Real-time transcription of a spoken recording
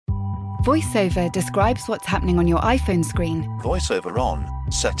VoiceOver describes what's happening on your iPhone screen, VoiceOver on,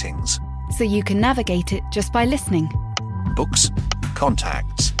 settings, so you can navigate it just by listening. books,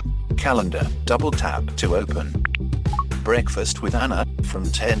 contacts, calendar, double tap to open. Breakfast with Anna from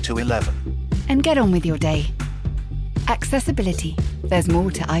 10 to 11. And get on with your day. Accessibility. There's more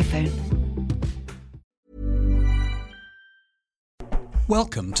to iPhone.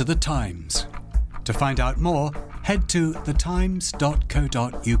 Welcome to The Times. To find out more, head to thetimes.co.uk.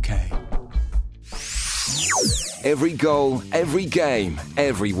 Every goal, every game,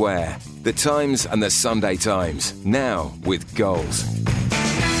 everywhere. The Times and the Sunday Times. Now with goals.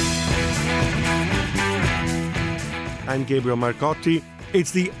 I'm Gabriel Marcotti.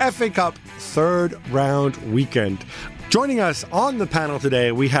 It's the FA Cup third round weekend. Joining us on the panel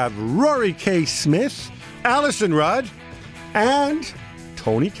today, we have Rory K. Smith, Alison Rudd, and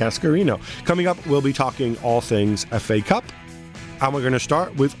Tony Cascarino. Coming up, we'll be talking all things FA Cup. And we're going to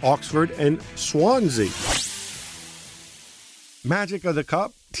start with Oxford and Swansea. Magic of the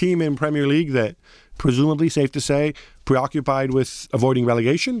Cup, team in Premier League that, presumably safe to say, preoccupied with avoiding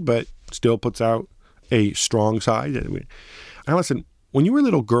relegation, but still puts out a strong side. Alison, when you were a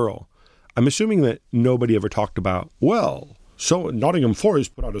little girl, I'm assuming that nobody ever talked about, well, so Nottingham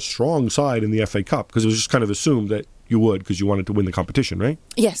Forest put out a strong side in the FA Cup, because it was just kind of assumed that you would because you wanted to win the competition, right?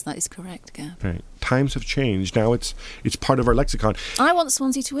 Yes, that is correct, Gab. Right. Times have changed. Now it's part of our lexicon. I want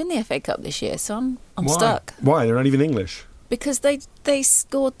Swansea to win the FA Cup this year, so I'm stuck. Why? They're not even English. Because they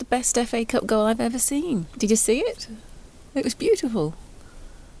scored the best FA Cup goal I've ever seen. Did you see it? It was beautiful.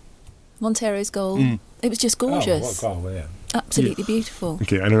 Montero's goal. It was just gorgeous. Oh, what a goal, yeah. Absolutely beautiful.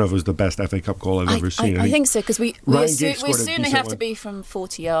 Okay, I don't know if it was the best FA Cup goal I've ever seen. I think so, because we soon have to one. be from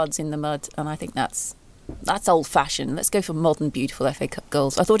 40 yards in the mud, and I think that's old-fashioned. Let's go for modern, beautiful FA Cup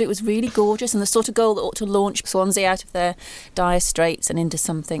goals. I thought it was really gorgeous, and the sort of goal that ought to launch Swansea out of their dire straits and into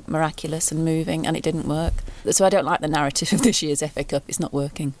something miraculous and moving, and it didn't work. So I don't like the narrative of this year's FA Cup. It's not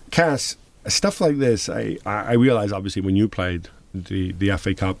working. Cass, stuff like this, I realise, obviously, when you played, the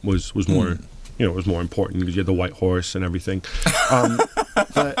FA Cup was more... You know, it was more important because you had the white horse and everything.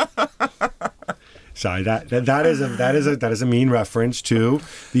 But sorry, that is a mean reference to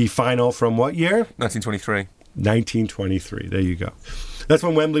the final from what year? 1923. 1923. There you go. That's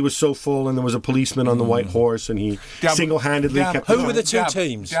when Wembley was so full and there was a policeman on the white horse and he single-handedly kept... Who were the two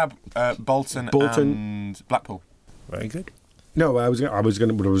teams? Bolton and Blackpool. Very good. No, what I was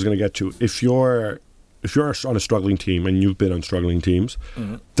going to get to, if you're on a struggling team, and you've been on struggling teams,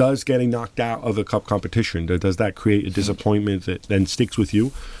 does getting knocked out of a cup competition, does that create a disappointment that then sticks with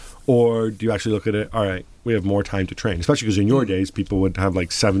you? Or do you actually look at it, all right, we have more time to train? Especially because in your days, people would have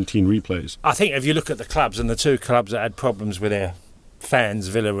like 17 replays. I think if you look at the clubs, and the two clubs that had problems with their fans,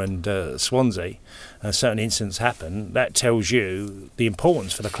 Villa and Swansea, certain incidents happen, that tells you the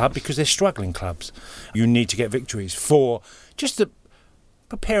importance for the club, because they're struggling clubs. You need to get victories for just the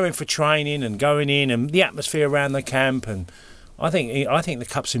preparing for training and going in and the atmosphere around the camp, and I think the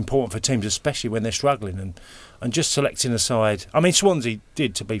cup's important for teams, especially when they're struggling, and just selecting a side. I mean, Swansea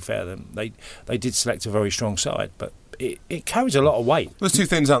did, to be fair, they did select a very strong side, but it carries a lot of weight. There's two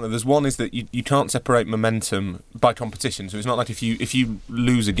things, aren't there? There's one is that you can't separate momentum by competition, so it's not like if you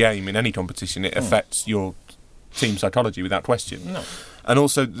lose a game in any competition, it affects your team psychology without question. No. And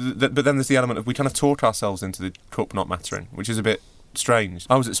also, but then there's the element of we kind of talk ourselves into the cup not mattering, which is a bit strange.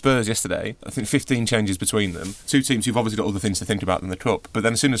 I was at Spurs yesterday. I think 15 changes between them. Two teams who've obviously got other things to think about than the cup. But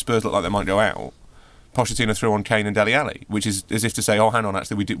then as soon as Spurs look like they might go out, Pochettino threw on Kane and Dele Alli, which is as if to say, oh, hang on,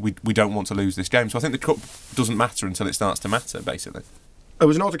 actually, we don't want to lose this game. So I think the cup doesn't matter until it starts to matter, basically. There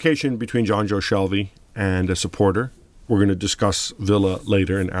was an altercation between John Joe Shelby and a supporter. We're going to discuss Villa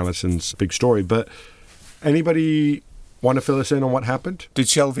later in Alison's big story. But anybody want to fill us in on what happened? Did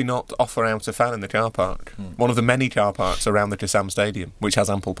Shelby not offer out a fan in the car park? One of the many car parks around the Kassam Stadium, which has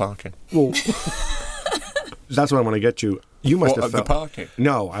ample parking. Well, that's what I want to get to. You must have felt... the parking?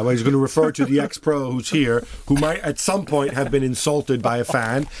 No, I was going to refer to the ex-pro who's here, who might at some point have been insulted by a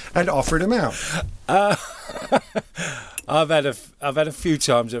fan and offered him out. I've had a few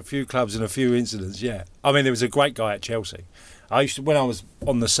times at a few clubs and a few incidents, yeah. I mean, there was a great guy at Chelsea. When I was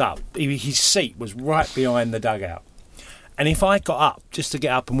on the sub, his seat was right behind the dugout. And if I got up, just to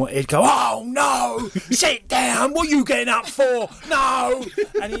get up and he'd go, oh, no, sit down, what are you getting up for? No.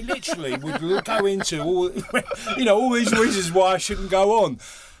 And he literally would go into all these reasons why I shouldn't go on.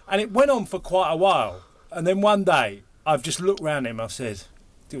 And it went on for quite a while. And then one day, I've just looked round him, I said,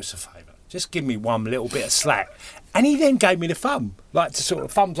 do us a favour, just give me one little bit of slack. And he then gave me the thumb, like to sort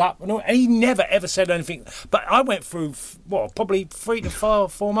of thumbs up. And he never, ever said anything. But I went through, probably 3 to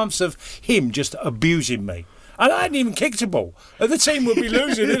 4 months of him just abusing me. And I hadn't even kicked a ball. And the team would be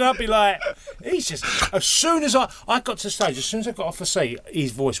losing, and I'd be like, he's just... As soon as I got to stage, as soon as I got off the seat,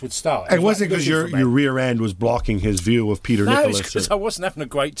 his voice would start. It wasn't because your rear end was blocking his view of Peter Nicholas. No, it's because I wasn't having a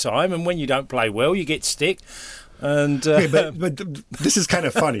great time, and when you don't play well, you get stick. And but this is kind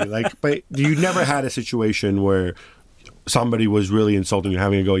of funny. But you never had a situation where somebody was really insulting you,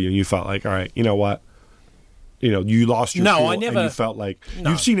 having a go at you, and you felt like, all right, you know what? You lost your cool, I never. And you felt like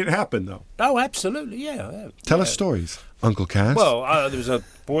you've seen it happen, though. Oh, absolutely, yeah. Tell us stories, Uncle Cass. Well, there was a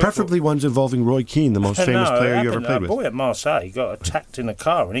boy, preferably ones involving Roy Keane, the most famous player you ever played with. A boy at Marseille got attacked in a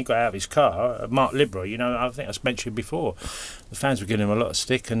car, and he got out of his car. Marc Libra, I think I mentioned before. The fans were giving him a lot of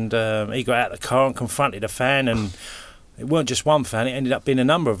stick, and he got out of the car and confronted a fan, and it weren't just one fan, it ended up being a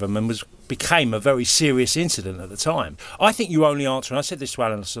number of them, and became a very serious incident at the time. I think you only answer, and I said this to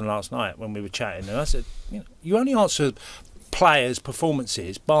Alison last night when we were chatting, and I said, you only answer players'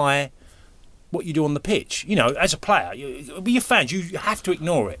 performances by what you do on the pitch. As a player, with your fans, you have to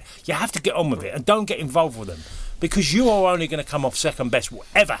ignore it. You have to get on with it and don't get involved with them, because you are only going to come off second best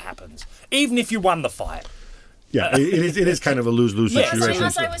whatever happens, even if you won the fight. Yeah, it is kind of a lose-lose situation.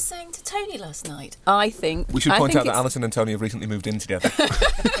 As I was saying to Tony last night, I think... We should point out that Alison and Tony have recently moved in together.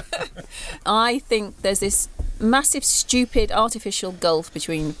 I think there's this massive, stupid, artificial gulf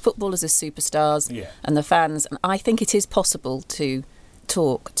between footballers as superstars and the fans, and I think it is possible to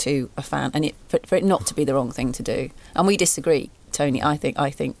talk to a fan and for it not to be the wrong thing to do. And we disagree, Tony. I think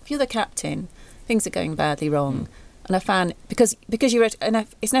if you're the captain, things are going badly wrong. And a fan, because you're it's an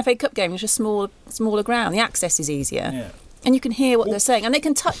FA Cup game, it's a smaller ground, the access is easier, and you can hear what they're saying, and they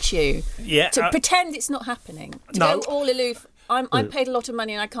can touch you. To pretend it's not happening, to go all aloof. I'm paid a lot of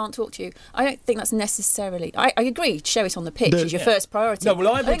money and I can't talk to you. I don't think that's necessarily. I agree. Show it on the pitch is your first priority. No,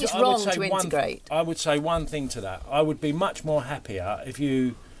 well, I think it's wrong to integrate. I would say one thing to that. I would be much more happier if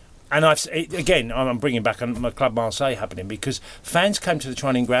you. And I'm bringing back my Club Marseille happening, because fans came to the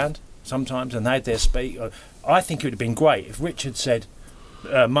training ground sometimes and they had their speak. I think it would have been great if Richard said,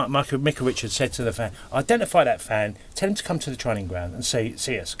 Micah Richards said to the fan, identify that fan, tell him to come to the training ground and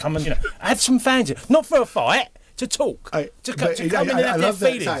see us. Come and have some fans, not for a fight, to talk, to come in and have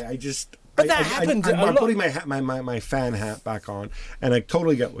their feelings. But that happened a lot. I'm putting my fan hat back on, and I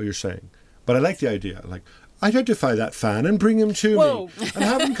totally get what you're saying. But I like the idea, identify that fan and bring him to me and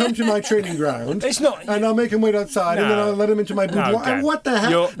have him come to my training ground. It's not, and I'll make him wait outside, and then I'll let him into my boudoir. What the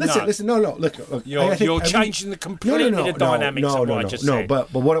hell? Listen. No. Look. You're changing the completely the dynamics of what I just said.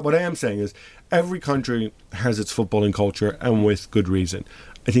 But what I am saying is, every country has its footballing culture, and with good reason.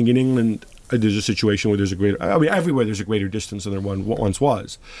 I think in England there's a situation where there's a greater. Everywhere there's a greater distance than there once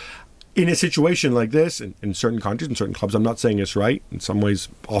was. In a situation like this, in certain countries, in certain clubs, I'm not saying it's right. In some ways,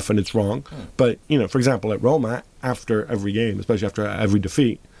 often it's wrong. But, for example, at Roma, after every game, especially after every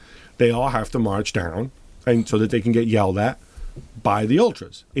defeat, they all have to march down and so that they can get yelled at by the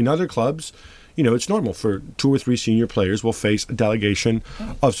ultras. In other clubs, it's normal for 2 or 3 senior players will face a delegation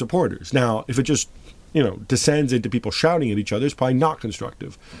of supporters. Now, if it just descends into people shouting at each other, it's probably not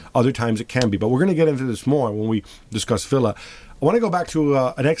constructive. Other times it can be. But we're going to get into this more when we discuss Villa. I want to go back to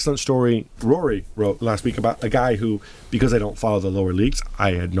an excellent story Rory wrote last week about a guy who, because I don't follow the lower leagues,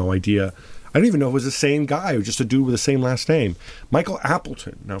 I had no idea. I don't even know if it was the same guy or just a dude with the same last name. Michael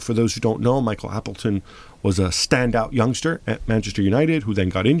Appleton. Now, for those who don't know, Michael Appleton was a standout youngster at Manchester United who then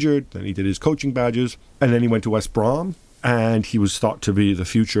got injured. Then he did his coaching badges. And then he went to West Brom. And he was thought to be the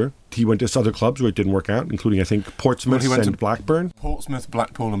future. He went to other clubs where it didn't work out, including, I think, Portsmouth and Blackburn. Portsmouth,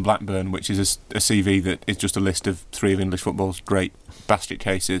 Blackpool and Blackburn, which is a CV that is just a list of 3 of English football's great basket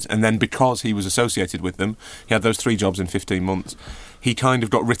cases. And then because he was associated with them, he had those 3 jobs in 15 months, he kind of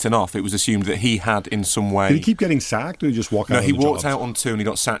got written off. It was assumed that he had in some way... Did he keep getting sacked or did he just walk out? No, he walked out on 2 and he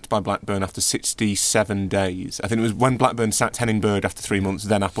got sacked by Blackburn after 67 days. I think it was when Blackburn sacked Henning Bird after 3 months,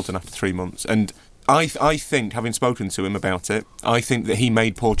 then Appleton after 3 months. And I think, having spoken to him about it, I think that he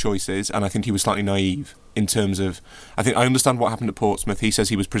made poor choices, and I think he was slightly naive in terms of... I understand what happened at Portsmouth. He says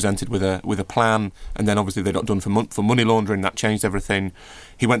he was presented with a plan, and then obviously they got done for money laundering. That changed everything.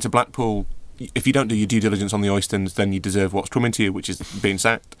 He went to Blackpool. If you don't do your due diligence on the Oystons, then you deserve what's coming to you, which is being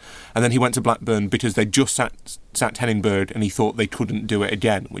sacked. And then he went to Blackburn because they just sacked Henning Bird, and he thought they couldn't do it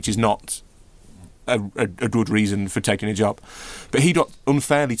again, which is not a good reason for taking a job. But he got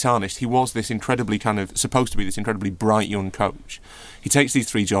unfairly tarnished. He was this incredibly supposed to be this incredibly bright young coach. He takes these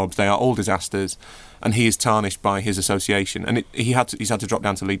 3 jobs, they are all disasters, and he is tarnished by his association. And he's had to drop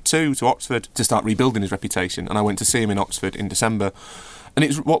down to League 2, to Oxford, to start rebuilding his reputation. And I went to see him in Oxford in December. And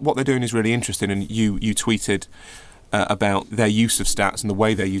it's what they're doing is really interesting, and you tweeted about their use of stats and the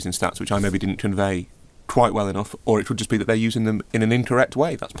way they're using stats, which I maybe didn't convey quite well enough, or it could just be that they're using them in an incorrect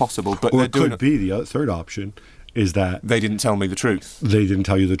way. That's possible. But Or they're it doing could be the third option is that they didn't tell me the truth. they didn't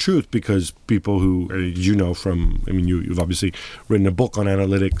tell you the truth because people who, you know, you've obviously written a book on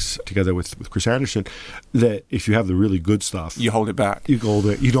analytics together with Chris Anderson, that if you have the really good stuff, You hold it back. you go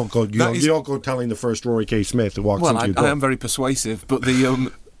there. You don't go. That is- You don't go telling the first Rory K. Smith who walks Well, into your I door. am very persuasive, but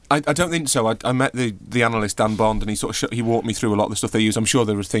the I don't think so. I met the analyst Dan Bond, and he sort of he walked me through a lot of the stuff they use. I'm sure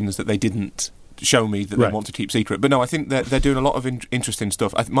there were things that they didn't show me that Right. they want to keep secret. But no, I think they're doing a lot of interesting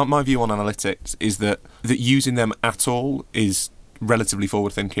stuff. My view on analytics is that using them at all is relatively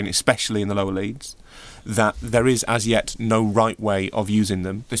forward thinking, especially in the lower leagues. That there is as yet no right way of using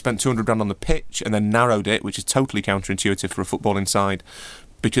them. They spent $200,000 on the pitch and then narrowed it, which is totally counterintuitive for a footballing side,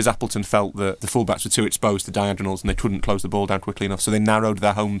 because Appleton felt that the fullbacks were too exposed to diagonals and they couldn't close the ball down quickly enough, so they narrowed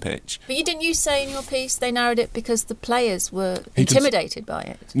their home pitch. But didn't you say in your piece they narrowed it because the players were intimidated by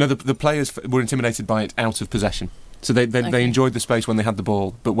it? No, the players were intimidated by it out of possession. So they enjoyed the space when they had the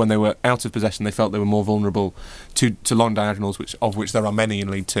ball, but when they were out of possession, they felt they were more vulnerable to long diagonals, of which there are many in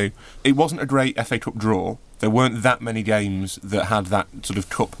League Two. It wasn't a great FA Cup draw. There weren't that many games that had that sort of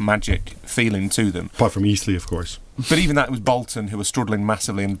cup magic feeling to them. Apart from Eastleigh, of course. But even that, it was Bolton, who were struggling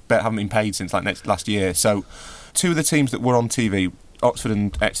massively and haven't been paid since last year. So two of the teams that were on TV, Oxford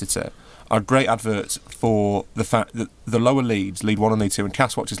and Exeter, are great adverts for the fact that the lower leagues, League 1 and League 2, and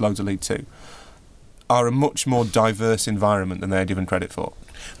Cass watches loads of League 2, are a much more diverse environment than they're given credit for.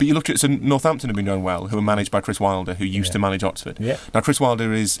 But you look at Northampton have been doing well, who are managed by Chris Wilder, who used to manage Oxford. Yeah. Now Chris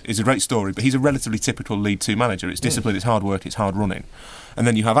Wilder is a great story, but he's a relatively typical League 2 manager. It's discipline, it's hard work, it's hard running. And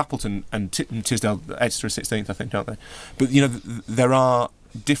then you have Appleton and Tisdale, Exeter 16th, I think, aren't they? But you know, there are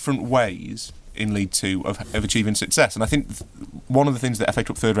different ways in League 2 of achieving success. And I think one of the things that FA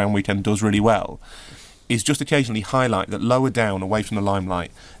Cup third round weekend does really well is just occasionally highlight that lower down, away from the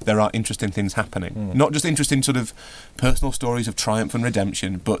limelight, there are interesting things happening. Not just interesting sort of personal stories of triumph and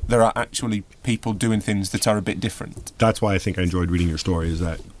redemption, but there are actually people doing things that are a bit different. That's why I think I enjoyed reading your story. Is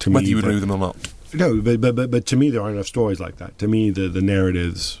that to me? Whether you agree with them or not. No, but to me there aren't enough stories like that. To me, the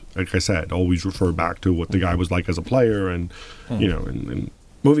narratives, like I said, always refer back to what the guy was like as a player, and you know, and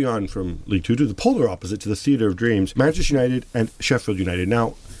moving on from League Two to the polar opposite, to the theatre of dreams, Manchester United and Sheffield United.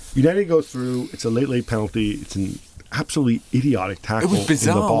 Now, United go through. It's a late penalty. It's an absolutely idiotic tackle. It was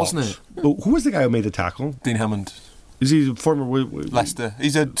bizarre, in the box. wasn't it? But who was the guy who made the tackle? Dean Hammond. Is he a former Leicester.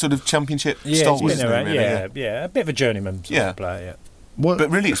 He's a sort of championship Yeah, stalwart. he's been around, Really, yeah, a bit of a journeyman sort of player, What? But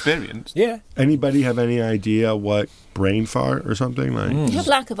really experienced. yeah. Anybody have any idea what brain fart or something like? You have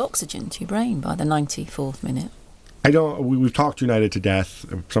lack of oxygen to your brain by the 94th minute. I don't. We've talked United to death.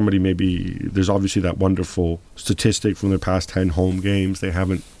 Somebody maybe. There's obviously that wonderful statistic from their past 10 home games. They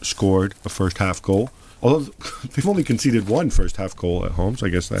haven't scored a first half goal. Although they've only conceded one first half goal at home, so I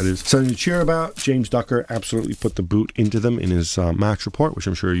guess that is something to cheer about. James Ducker absolutely put the boot into them in his match report, which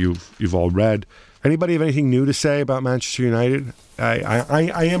I'm sure you've all read. Anybody have anything new to say about Manchester United?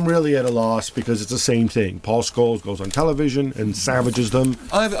 I am really at a loss because it's the same thing. Paul Scholes goes on television and savages them.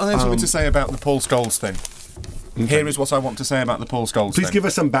 I have something to say about the Paul Scholes thing. Here is what I want to say about the Paul Scholes Please thing. give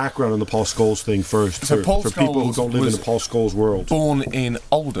us some background on the Paul Scholes thing first, So Paul for people who Scholes don't live in was the Paul Scholes world. Born in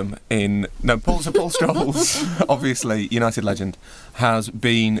Oldham Paul Scholes, obviously United legend, has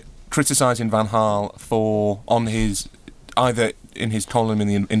been criticising Van Gaal on his, either in his column in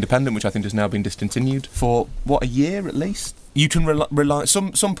the Independent, which I think has now been discontinued, for a year at least. You can rely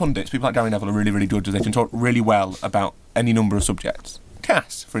some pundits, people like Gary Neville, are really, really good. They can talk really well about any number of subjects.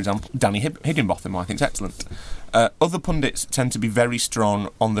 Cass, for example, Danny Higginbotham, I think is excellent. Other pundits tend to be very strong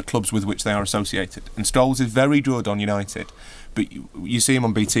on the clubs with which they are associated, and Scholes is very good on United, but you see him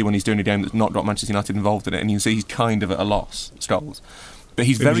on BT when he's doing a game that's not got Manchester United involved in it, and you can see he's kind of at a loss, Scholes. But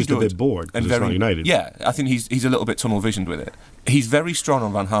he's very just good. a bit bored and because very it's not United. Yeah, I think he's a little bit tunnel visioned with it. He's very strong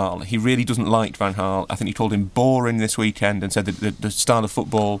on Van Gaal. He really doesn't like Van Gaal. I think he called him boring this weekend and said that the style of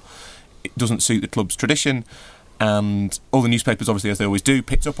football, it doesn't suit the club's tradition. And all the newspapers, obviously, as they always do,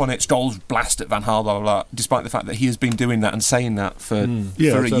 picked up on it. Scholes blast at Van Gaal, blah, blah, blah, despite the fact that he has been doing that and saying that for a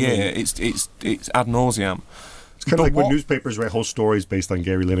year. It's ad nauseam. It's kind of like when newspapers write whole stories based on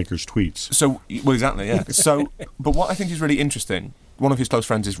Gary Lineker's tweets. So, well, exactly, yeah. But what I think is really interesting, one of his close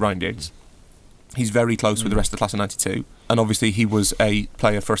friends is Ryan Giggs. He's very close with the rest of the class of 92. And obviously he was a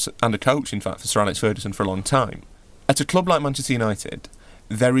player and a coach, in fact, for Sir Alex Ferguson for a long time. At a club like Manchester United,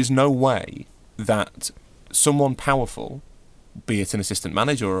 there is no way that someone powerful, be it an assistant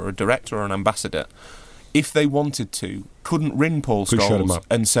manager or a director or an ambassador, if they wanted to, couldn't ring Paul Scholes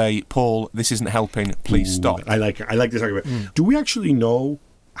and say, Paul, this isn't helping, please stop. I like this argument. Do we actually know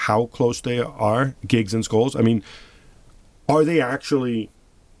how close they are, Giggs and Scholes? I mean, are they actually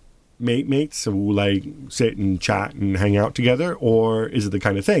mates who like sit and chat and hang out together, or is it the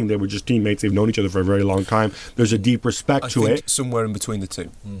kind of thing they were just teammates? They've known each other for a very long time. There's a deep respect I to think it. somewhere in between the two.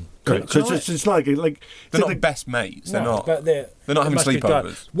 Right. So it's not like They're not best mates. They're not. But They're not having must be done.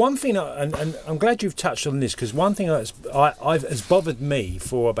 sleepovers. One thing, and I'm glad you've touched on this, because one thing has bothered me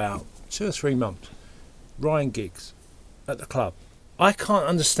for about 2 or 3 months. Ryan Giggs at the club. I can't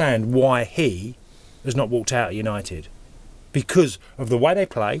understand why he has not walked out of United, because of the way they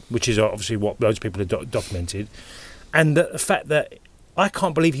play, which is obviously what those people have documented, and the fact that I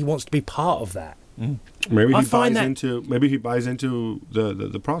can't believe he wants to be part of that. Maybe he buys into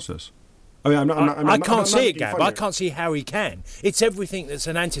the process. I mean, I can't see it, Gab. I can't see how he can. It's everything that's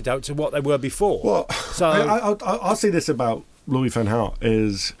an antidote to what they were before. Well, so I'll say this about Louis van Gaal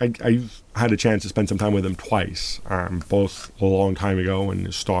is I had a chance to spend some time with him twice, both a long time ago when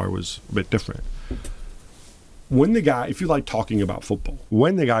his star was a bit different. When the guy, if you like talking about football,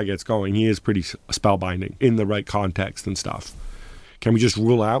 when the guy gets going, he is pretty spellbinding in the right context and stuff. Can we just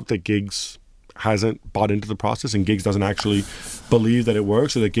rule out that Giggs hasn't bought into the process and Giggs doesn't actually believe that it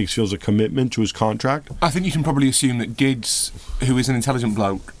works, or that Giggs feels a commitment to his contract? I think you can probably assume that Giggs, who is an intelligent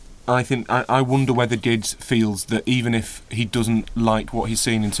bloke, I wonder whether Giggs feels that even if he doesn't like what he's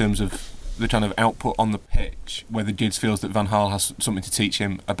seen in terms of the kind of output on the pitch, whether Giggs feels that Van Gaal has something to teach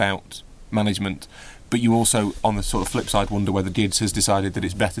him about management. But you also, on the sort of flip side, wonder whether Giggs has decided that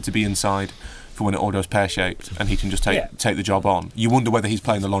it's better to be inside for when it all goes pear-shaped and he can just take the job on. You wonder whether he's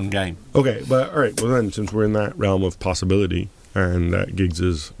playing the long game. Okay, but all right, well then, since we're in that realm of possibility and that Giggs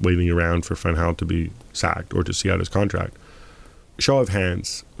is waiting around for Van Gaal to be sacked or to see out his contract, show of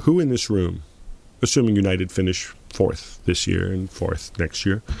hands, who in this room, assuming United finish 4th this year and 4th next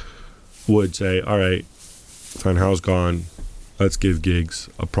year, would say, all right, Van Gaal's gone, let's give Giggs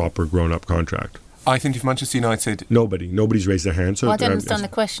a proper grown-up contract? I think if Manchester United... Nobody's raised their hand. So I don't understand the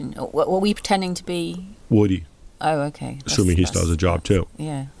question. Were we pretending to be... Woody. Oh, okay. Assuming he still has a job too.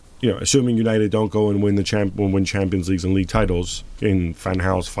 Yeah. You know, assuming United don't go and win win Champions Leagues and league titles in Van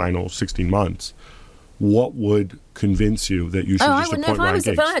Gaal's final 16 months, what would convince you that you should just appoint Ryan Giggs?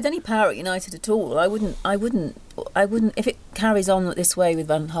 If I had any power at United at all, I wouldn't. If it carries on this way with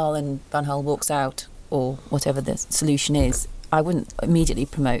Van Gaal and Van Gaal walks out, or whatever the solution is, I wouldn't immediately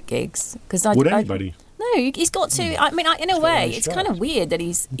promote Giggs. Would anybody? No, he's got to. I mean, in a way, it's kind of weird that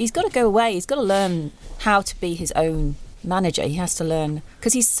he's got to go away. He's got to learn how to be his own manager. He has to learn,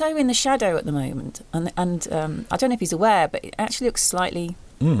 because he's so in the shadow at the moment, and I don't know if he's aware, but it actually looks slightly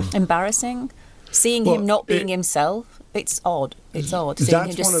embarrassing seeing him not being himself. It's odd. It's odd seeing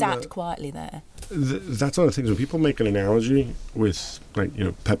him just sat quietly there. That's one of the things when people make an analogy with, like, you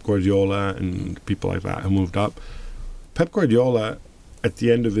know, Pep Guardiola and people like that who moved up. Pep Guardiola, at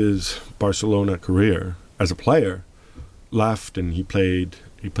the end of his Barcelona career as a player, left and he played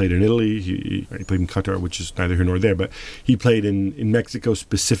in Italy, he played in Qatar, which is neither here nor there, but he played in Mexico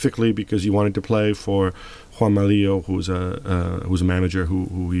specifically because he wanted to play for Juan Malillo, who was a manager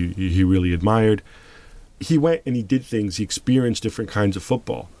who he really admired. He went and he did things, he experienced different kinds of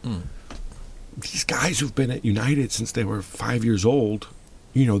football. These guys who've been at United since they were 5 years old,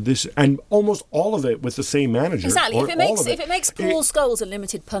 you know, this, and almost all of it with the same manager. Exactly. If it makes Paul Scholes a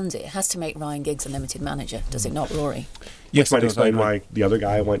limited pundit, it has to make Ryan Giggs a limited manager, does it not, Rory? Yes, might explain why the other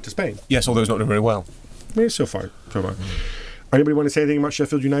guy went to Spain. Yes, although he's not doing very well. Yeah, so far. Anybody want to say anything about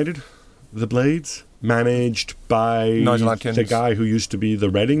Sheffield United? The Blades, managed by Nigel Adkins, the guy who used to be the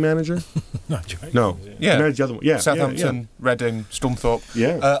Reading manager. No, yeah, managed the other one. Yeah, Southampton, Reading, Scunthorpe.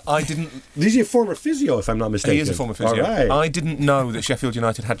 Yeah, I didn't. He's a former physio, if I'm not mistaken. He is a former physio. All right. I didn't know that Sheffield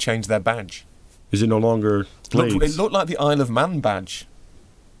United had changed their badge. Is it no longer Blades? It looked like the Isle of Man badge.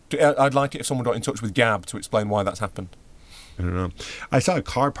 I'd like it if someone got in touch with Gab to explain why that's happened. I don't know. I saw a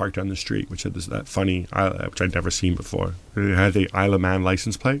car parked on the street which had that funny, which I'd never seen before. It had the Isle of Man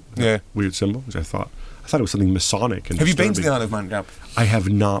license plate. Yeah. Weird symbol, which I thought it was something Masonic and Have you been disturbing. to the Isle of Man, Gab? I have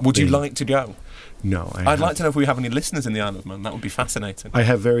not. Would you like to go? No. I'd like to know if we have any listeners in the Isle of Man. That would be fascinating. I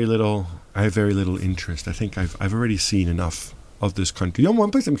have very little interest. I think I've already seen enough of this country. You know,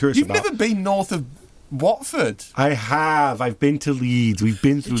 one place I'm curious about. You've never been north of Watford? I have. I've been to Leeds. We've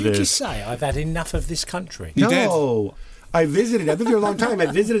been through this. Did you just say I've had enough of this country? You did. I visited. I've been here a long time. I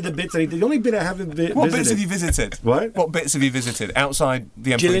visited the bits. The only bit I haven't visited. What bits have you visited? What? What bits have you visited outside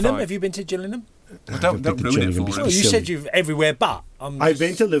the M25? Gillingham? Have you been to Gillingham? Don't ruin it for us. Oh, you said you've everywhere but. I've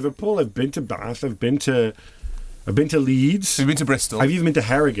been to Liverpool. I've been to Bath. I've been to Leeds. Have you been to Bristol? I've even been to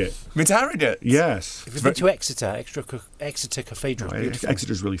Harrogate. Been to Harrogate? Yes. Have you been to Exeter? Exeter Cathedral. No,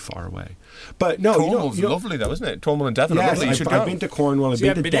 Exeter's really far away. But no, Cornwall's lovely though, isn't it? Cornwall and Devon are lovely. You should go. I've been to Cornwall. I've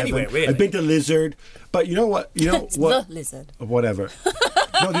been to Devon. Anywhere, really. I've been to Lizard. But you know what? It's the Lizard. Whatever.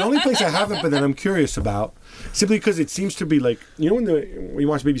 No, the only place I haven't been that I'm curious about, simply because it seems to be like, you know, when you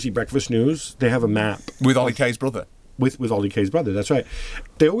watch BBC Breakfast News, they have a map With Ollie Kay's brother. with Ollie Kay's brother. That's right.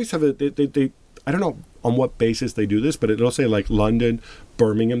 They always have they I don't know on what basis they do this, but it'll say like London,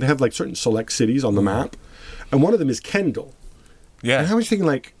 Birmingham. They have like certain select cities on the map, and one of them is Kendal. Yeah. And I was thinking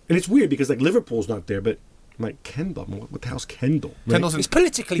like, and it's weird because like Liverpool's not there, but I'm like Kendal. What the hell's Kendal? Right? Kendal's It's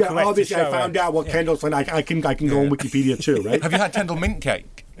politically Yeah, correct. obviously to I show found it. out what Kendal's like. I can go on Wikipedia too, right? Have you had Kendal mint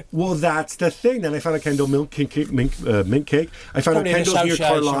cake? Well, that's the thing. Then I found out Kendal mint cake. I found out Probably an Kendal's near association.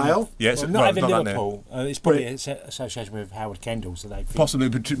 Carlisle. Yes, Well, well, not even not that near. Liverpool. It's probably Right. an association with Howard Kendall, so they Possibly,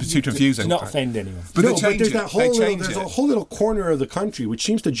 but too confusing. to not offend anyone. But No, they but change there's it. that whole They little, change there's it. a whole little corner of the country which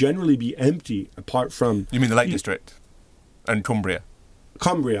seems to generally be empty, apart from You mean the Lake District and Cumbria?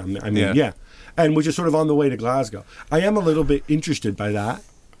 Cumbria. I mean, Yeah. yeah, and which is sort of on the way to Glasgow. I am a little bit interested by that.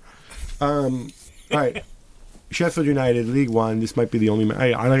 All right, Sheffield United, League One. This might be the only.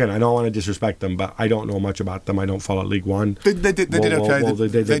 Again, I don't want to disrespect them, but I don't know much about them. I don't follow League One. They did okay.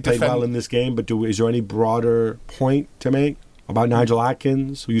 They played defend- well in this game, but is there any broader point to make about Nigel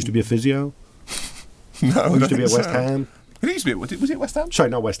Atkins, who used to be a physio, No, who used to be at so. West Ham? Who used to be? Was it West Ham? Sorry,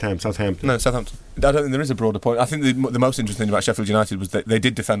 not West Ham, Southampton. No, Southampton. I don't think there is a broader point. I think the most interesting thing about Sheffield United was that they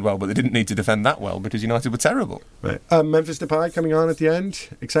did defend well, but they didn't need to defend that well because United were terrible. Right. Memphis Depay coming on at the end.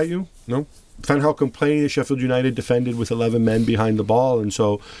 Excite you? No? Van Gaal complaining that Sheffield United defended with 11 men behind the ball, and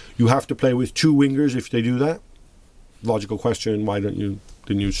so you have to play with two wingers if they do that. Logical question: why didn't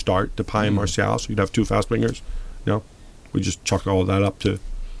you start Depay and Martial so you'd have two fast wingers? No, we just chuck all that up to.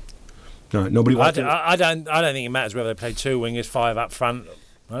 No, nobody I wants don't, to. I don't. I don't think it matters whether they play two wingers, five up front.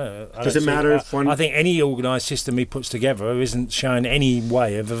 I Does don't it see- matter if one- I think any organised system he puts together isn't showing any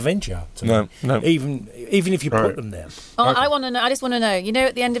way of adventure. To No, me. no. Even if you All put right. them there. Oh, I want to know. I just want to know. You know,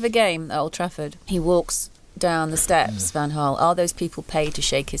 at the end of a game at Old Trafford, he walks down the steps. Van Gaal. Are those people paid to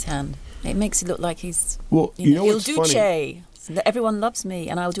shake his hand? It makes it look like he's. Well, you know Il what's Duce. funny? Everyone loves me,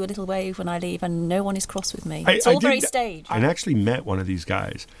 and I'll do a little wave when I leave, and no one is cross with me. I- It's I all very did- staged. I actually met one of these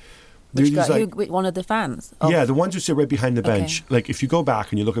guys. They're Which these, guy, like- one of the fans? Oh. Yeah, the ones who sit right behind the Okay. bench. Like, if you go back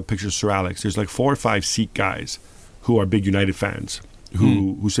and you look at pictures of Sir Alex, there's like 4 or 5 Sikh guys who are big United fans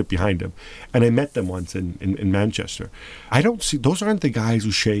who sit behind him. And I met them once in Manchester. I don't see, those aren't the guys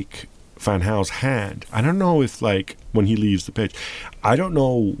who shake Van Gaal's hand. I don't know if, like, when he leaves the pitch, I don't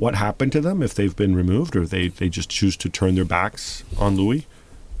know what happened to them, if they've been removed or they just choose to turn their backs on Louis,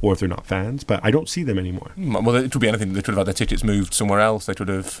 or if they're not fans, but I don't see them anymore. Well, it could be anything. They could have had their tickets moved somewhere else. They could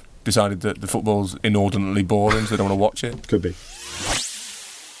have decided that the football's inordinately boring, so they don't want to watch it. Could be.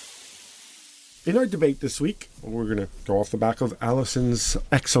 In our debate this week, we're going to go off the back of Alison's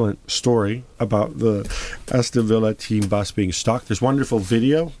excellent story about the Aston Villa team bus being stuck. There's wonderful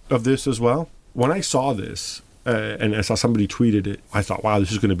video of this as well. When I saw this, and I saw somebody tweeted it, I thought, wow,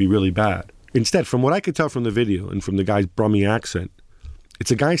 this is going to be really bad. Instead, from what I could tell from the video and from the guy's Brummie accent, it's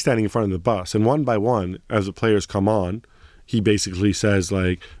a guy standing in front of the bus, and one by one, as the players come on, he basically says,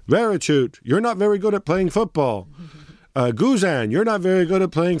 like, Veritut, you're not very good at playing football. Guzan, you're not very good at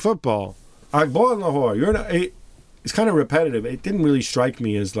playing football. Akbar Lahore, you're not. It's kind of repetitive. It didn't really strike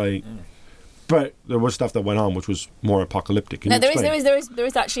me as like, but there was stuff that went on which was more apocalyptic. Can No, you there explain?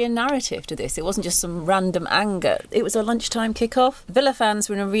 is actually a narrative to this. It wasn't just some random anger. It was a lunchtime kick-off. Villa fans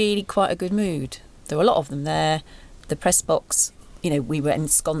were in a really quite a good mood. There were a lot of them there. The press box, we were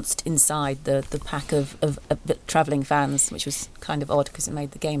ensconced inside the pack of travelling fans, which was kind of odd because it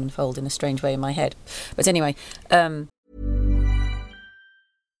made the game unfold in a strange way in my head. But anyway,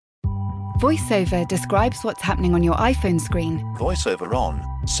 VoiceOver describes what's happening on your iPhone screen, VoiceOver on.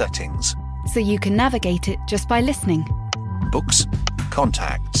 Settings. so you can navigate it just by listening. Books.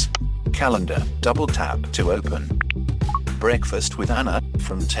 Contacts. Calendar. Double tap to open. Breakfast with Anna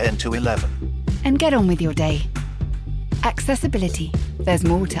from 10 to 11. And get on with your day. Accessibility. There's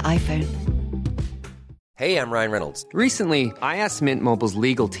more to iPhone. Hey, I'm Ryan Reynolds. Recently, I asked Mint Mobile's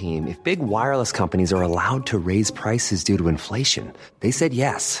legal team if big wireless companies are allowed to raise prices due to inflation. They said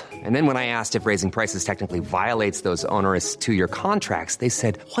yes. And then when I asked if raising prices technically violates those onerous 2-year contracts, they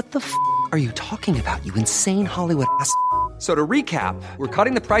said, "What the f*** are you talking about, you insane Hollywood ass?" So to recap, we're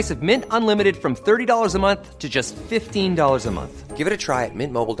cutting the price of Mint Unlimited from $30 a month to just $15 a month. Give it a try at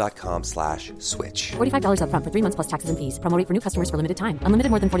mintmobile.com/switch. $45 up front for 3 months plus taxes and fees. Promo rate for new customers for limited time. Unlimited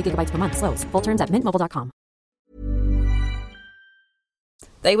more than 40 gigabytes per month. Slows full terms at mintmobile.com.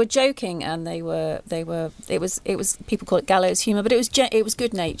 they were joking, and it was people call it gallows humour, but it was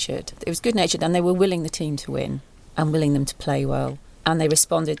good natured. It was good natured, and they were willing the team to win and willing them to play well. And they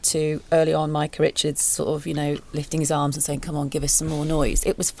responded to, early on, Micah Richards sort of, lifting his arms and saying, "Come on, give us some more noise."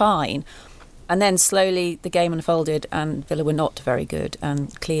 It was fine. And then slowly the game unfolded and Villa were not very good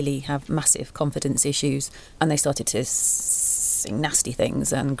and clearly have massive confidence issues. And they started to sing nasty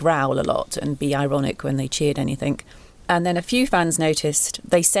things and growl a lot and be ironic when they cheered anything. And then a few fans noticed,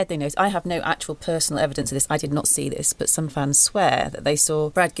 they said they noticed, I have no actual personal evidence of this, I did not see this, but some fans swear that they saw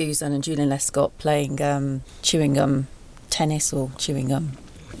Brad Guzan and Julian Lescott playing chewing gum tennis or chewing gum,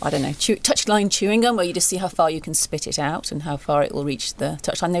 I don't know, touchline chewing gum, where you just see how far you can spit it out and how far it will reach the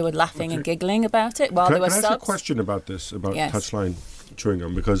touchline. They were laughing and giggling about it while they were subs. Can I ask a question about this, about Yes. touchline chewing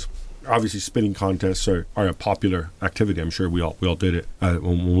gum? Because obviously spitting contests are a popular activity. I'm sure we all did it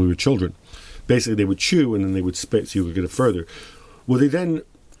when we were children. Basically, they would chew and then they would spit so you could get it further. Will they then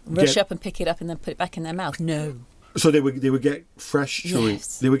rush up and pick it up and then put it back in their mouth? No. So they would get fresh chewing.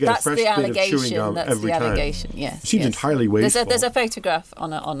 Yes. They would get That's a fresh the bit of allegation. chewing gum That's every the time. allegation. Yes. It seems entirely wasteful. There's a photograph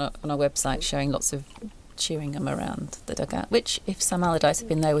on a website showing lots of chewing gum around the dugout, which, if Sam Allardyce had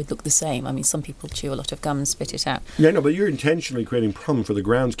been there, would look the same. I mean, some people chew a lot of gum and spit it out. Yeah, no, but you're intentionally creating problem for the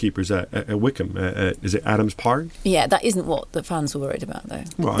groundskeepers at Wickham. Is it Adams Park? Yeah, that isn't what the fans were worried about, though.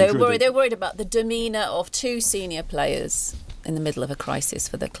 Well, they were worried about the demeanour of two senior players in the middle of a crisis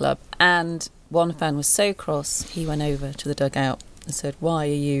for the club. And one fan was so cross, he went over to the dugout and said, "Why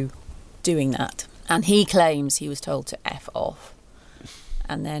are you doing that?" And he claims he was told to F off.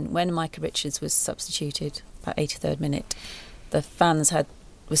 And then when Micah Richards was substituted, about 83rd minute, the fans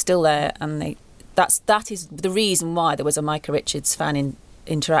were still there, and that is the reason why there was a Micah Richards fan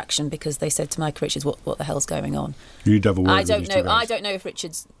interaction, because they said to Micah Richards, "What the hell's going on?" You'd have a word I with don't these know. two guys. I don't know if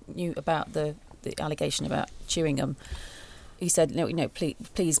Richards knew about the allegation about chewing gum. He said, "No,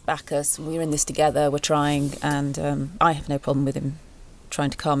 please back us. We're in this together. We're trying." And I have no problem with him trying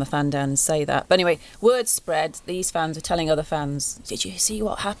to calm a fan down and say that. But anyway, word spread. These fans were telling other fans, "Did you see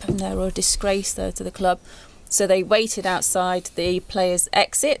what happened there? Or a disgrace there to the club?" So they waited outside the players'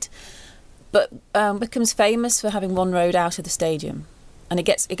 exit. But Wickham's famous for having one road out of the stadium, and it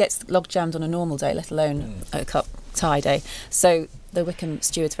gets log jammed on a normal day, let alone a cup tie day. So the Wickham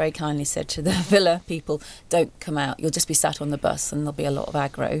stewards very kindly said to the Villa people, "Don't come out. You'll just be sat on the bus, and there'll be a lot of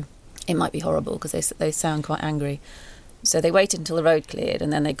aggro. It might be horrible because they sound quite angry." So they waited until the road cleared,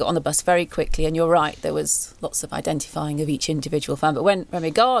 and then they got on the bus very quickly. And you're right, there was lots of identifying of each individual fan. But when Remy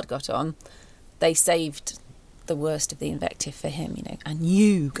Gard got on, they saved the worst of the invective for him, And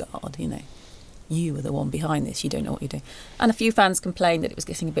you, Gard, you were the one behind this. You don't know what you're doing. And a few fans complained that it was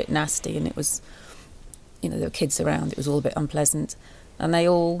getting a bit nasty, and it was, there were kids around. It was all a bit unpleasant, and they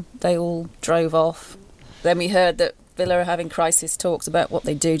all drove off. Then we heard that Villa are having crisis talks about what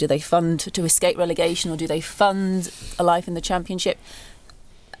they do. Do they fund to escape relegation, or do they fund a life in the Championship?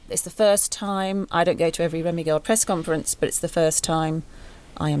 It's the first time, I don't go to every Remy Gard press conference, but it's the first time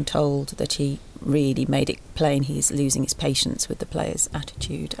I am told that he really made it plain he's losing his patience with the players'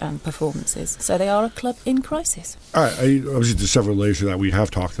 attitude and performances. So they are a club in crisis. All right, obviously there's several layers to that. We have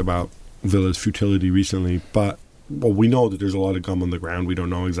talked about Villa's futility recently, but we know that there's a lot of gum on the ground. We don't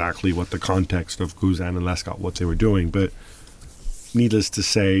know exactly what the context of Guzan and Lescott, what they were doing, but needless to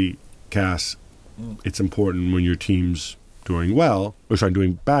say, Cass, it's important when your team's doing well, or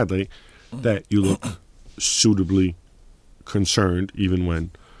doing badly, that you look suitably concerned, even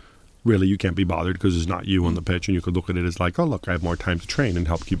when really you can't be bothered because it's not you on the pitch, and you could look at it as like, oh look, I have more time to train and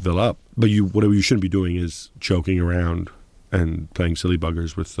help keep Villa up. But whatever you shouldn't be doing is choking around and playing silly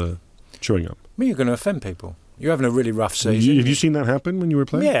buggers with chewing gum. I mean, you're going to offend people. You're having a really rough season. Have you seen that happen when you were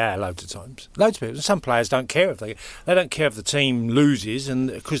playing? Yeah, loads of times. Loads of people. Some players don't care if they don't care if the team loses,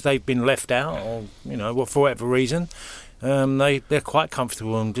 and because they've been left out, or for whatever reason, they're quite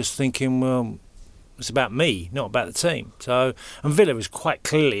comfortable and just thinking, well, it's about me, not about the team. So, and Villa is quite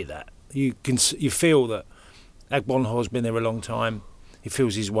clearly that. You feel that Agbonlahor's been there a long time. He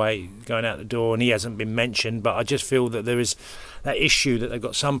feels his way going out the door, and he hasn't been mentioned. But I just feel that there is that issue that they've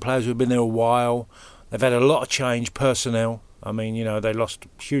got some players who've been there a while. They've had a lot of change, personnel. I mean, they lost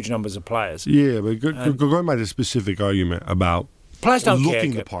huge numbers of players. Yeah, but going by the specific argument about players don't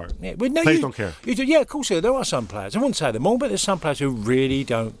looking care. the part. Yeah, Players don't care. Yeah, of course there are some players. I wouldn't say them all, but there's some players who really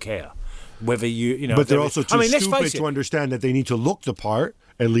don't care. Whether but they're also too stupid to understand that they need to look the part,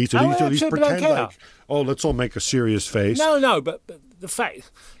 at least. Or they need to at least pretend like, oh, let's all make a serious face. No, but the fact,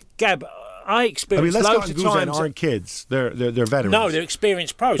 Gab, I experienced loads of times. Aren't kids. They're veterans. No, they're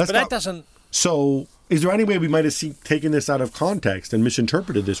experienced pros, but that doesn't... So, is there any way we might have taken this out of context and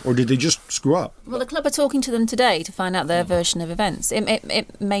misinterpreted this, or did they just screw up? Well, the club are talking to them today to find out their version of events.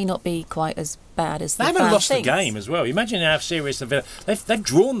 It may not be quite as bad as the They haven't lost the game as well. Imagine how serious they've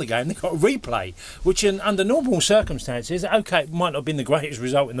drawn the game. They've got a replay, which under normal circumstances, okay, it might not have been the greatest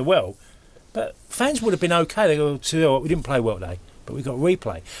result in the world, but fans would have been okay. They go, we didn't play well today, but we got a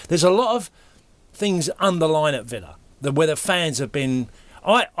replay. There's a lot of things underline at Villa, where the fans have been...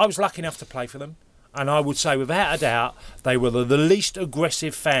 I was lucky enough to play for them, and I would say without a doubt they were the least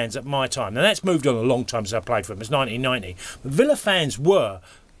aggressive fans at my time. Now that's moved on a long time since I played for them. It's 1990. But Villa fans were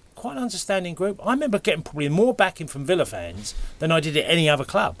quite an understanding group. I remember getting probably more backing from Villa fans than I did at any other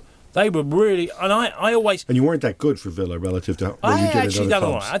club. They were really, and I always. And you weren't that good for Villa relative to what you did at other clubs.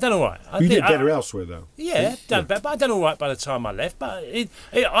 All right. I done all right. You did better elsewhere, though. Yeah, done better, but I done all right by the time I left. But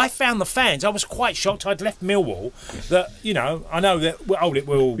I found the fans. I was quite shocked. I'd left Millwall. That I know that it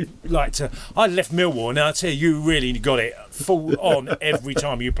will like to. I left Millwall, and I tell you really got it full on every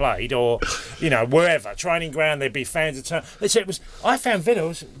time you played, or wherever training ground there'd be fans at time. They said it was. I found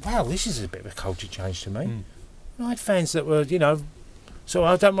Villa. Wow, this is a bit of a culture change to me. I had fans that were So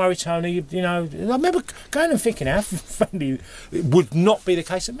I don't worry, Tony. I remember going and thinking how friendly it would not be the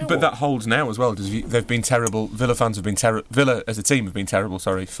case at Millwall. But that holds now as well. They've been terrible. Villa fans have been terrible. Villa as a team have been terrible.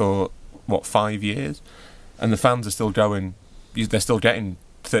 For 5 years, and the fans are still going. They're still getting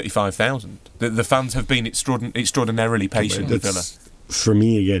 35,000. The fans have been extraordinarily patient with Villa. For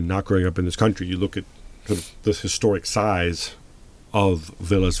me, again, not growing up in this country, you look at the historic size of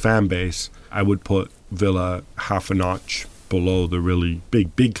Villa's fan base. I would put Villa half a notch below the really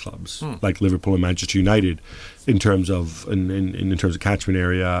big clubs like Liverpool and Manchester United in terms of in terms of catchment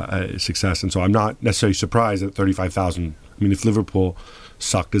area success. And so I'm not necessarily surprised at 35,000. I mean, if Liverpool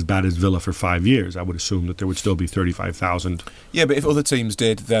sucked as bad as Villa for 5 years, I would assume that there would still be 35,000. Yeah, but if other teams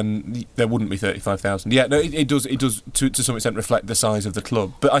did, then there wouldn't be 35,000. Yeah, no, it does to some extent reflect the size of the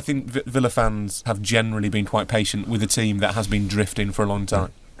club. But I think Villa fans have generally been quite patient with a team that has been drifting for a long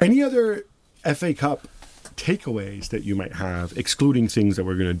time. Any other FA Cup takeaways that you might have, excluding things that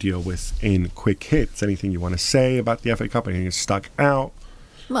we're going to deal with in quick hits? Anything you want to say about the FA Cup? Anything that's stuck out?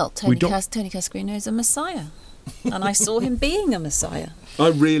 Well, Tony Cascarino is a messiah, and I saw him being a messiah. I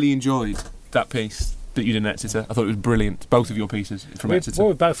really enjoyed that piece that you did in Exeter. I thought it was brilliant. Both of your pieces from Exeter. Well,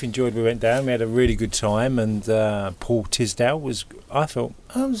 we both enjoyed. We went down. We had a really good time, and Paul Tisdale was, I thought,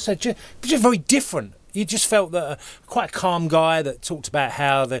 just very different. You just felt that quite a calm guy that talked about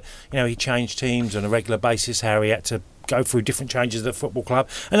how he changed teams on a regular basis, how he had to go through different changes at the football club,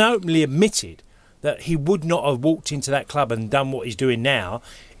 and openly admitted that he would not have walked into that club and done what he's doing now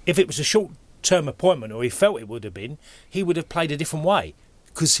if it was a short-term appointment, or he felt it would have been. He would have played a different way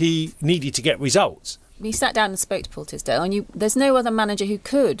because he needed to get results. We sat down and spoke to Paul Tisdale, and there's no other manager who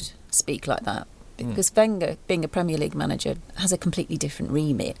could speak like that, because Wenger, being a Premier League manager, has a completely different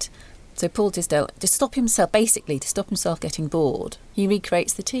remit. So Paul Tisdale, to stop himself getting bored, he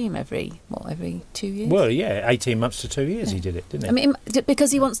recreates the team every 2 years? Well, yeah, 18 months to 2 years he did it, didn't he? I mean,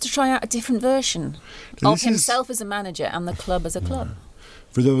 because he wants to try out a different version of himself as a manager and the club as a club.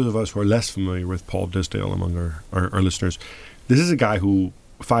 For those of us who are less familiar with Paul Tisdale among our listeners, this is a guy who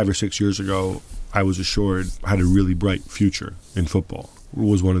 5 or 6 years ago I was assured had a really bright future in football.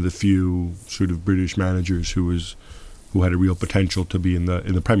 Was one of the few sort of British managers who had a real potential to be in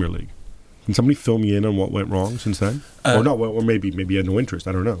the Premier League. Can somebody fill me in on what went wrong since then? Or maybe he had no interest.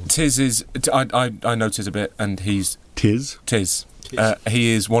 I don't know. Tiz is... I know Tiz a bit, and he's... Tiz? Tiz. He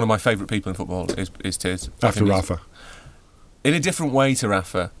is one of my favourite people in football, is Tiz. After Rafa. In a different way to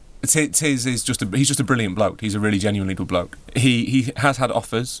Rafa. Tiz is he's just a brilliant bloke. He's a really genuinely good bloke. He has had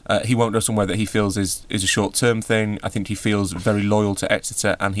offers. He won't go somewhere that he feels is a short-term thing. I think he feels very loyal to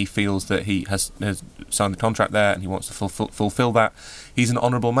Exeter, and he feels that he has signed the contract there and he wants to fulfil that. He's an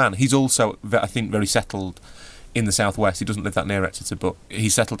honourable man. He's also, I think, very settled in the southwest. He doesn't live that near Exeter, but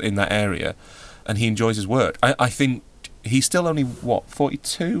he's settled in that area and he enjoys his work. I think he's still only,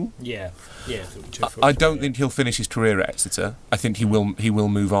 42? Yeah, 42. I don't think he'll finish his career at Exeter. I think he will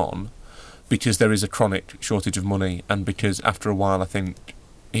move on because there is a chronic shortage of money, and because after a while I think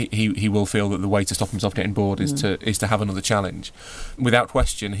he will feel that the way to stop himself getting bored is to have another challenge. Without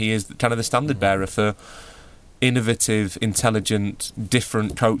question, he is kind of the standard bearer for innovative, intelligent,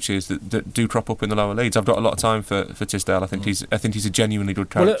 different coaches that do crop up in the lower leagues. I've got a lot of time for Tisdale. I think he's a genuinely good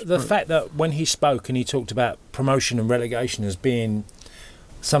coach. Well, the fact that when he spoke and he talked about promotion and relegation as being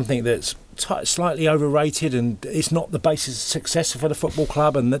something that's slightly overrated and it's not the basis of success for the football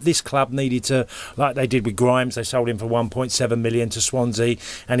club, and that this club needed to, like they did with Grimes, they sold him for 1.7 million to Swansea,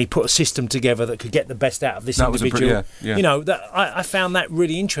 and he put a system together that could get the best out of this individual. That I found that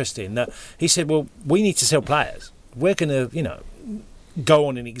really interesting. That he said, well, we need to sell players. We're going to, go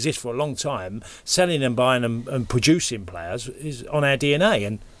on and exist for a long time. Selling and buying and producing players is on our DNA,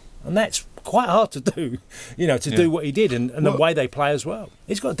 and that's quite hard to do, do what he did and the way they play as well.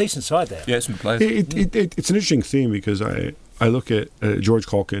 He's got a decent side there. Yeah, some players. It's an interesting theme because I I look at George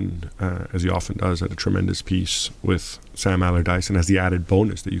Caulkin, as he often does, at a tremendous piece with Sam Allardyce, and as the added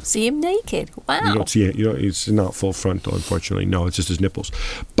bonus that you See him naked. Wow. You don't see it. You know, it's not full frontal, unfortunately. No, it's just his nipples.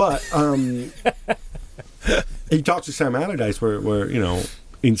 But he talks to Sam Allardyce, where you know,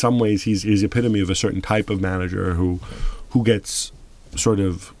 in some ways, he's the epitome of a certain type of manager who gets sort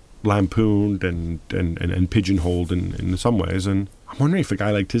of lampooned and pigeonholed in some ways. And I'm wondering if a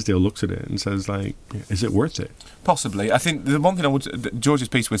guy like Tisdale looks at it and says, like, is it worth it? Possibly. I think the one thing George's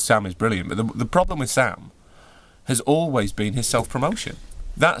piece with Sam is brilliant, but the problem with Sam has always been his self-promotion.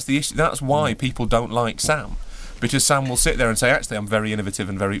 That's the issue. That's why people don't like Sam, because Sam will sit there and say, actually, I'm very innovative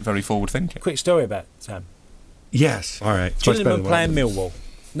and very, very forward-thinking. Quick story about Sam. Yes. All right. Gillingham playing Millwall,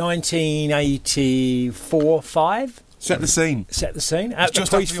 1984-5. Set the scene. At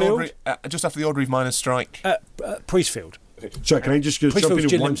just Priestfield. Just after the Order of Miners strike. Priestfield. Sorry, can I just jump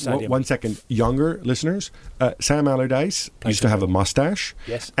Priestfield's in 1 second? Younger listeners, Sam Allardyce used to have a mustache.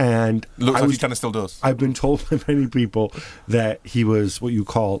 Yes. And looks like he kind of still does. I've been told by many people that he was what you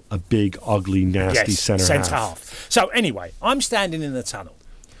call a big, ugly, nasty centre half. So anyway, I'm standing in the tunnel,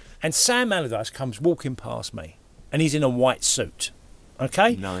 and Sam Allardyce comes walking past me, and he's in a white suit.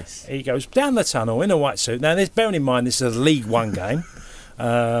 Okay? Nice. He goes down the tunnel in a white suit. Now, bearing in mind, this is a League One game.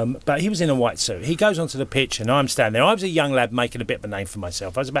 But he was in a white suit. He goes onto the pitch and I'm standing there. I was a young lad making a bit of a name for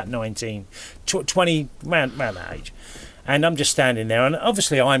myself. I was about 19, 20, around that age. And I'm just standing there. And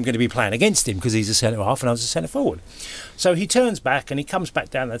obviously I'm going to be playing against him because he's a centre-half and I was a centre-forward. So he turns back and he comes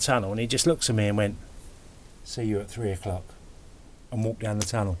back down the tunnel and he just looks at me and went, see you at 3 o'clock, and walked down the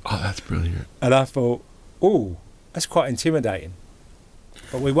tunnel. Oh, that's brilliant. And I thought, oh, that's quite intimidating.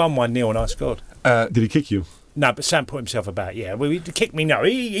 But we won 1-0 and I scored. Did he kick you? No, but Sam put himself about, yeah. Well, he kicked me, no.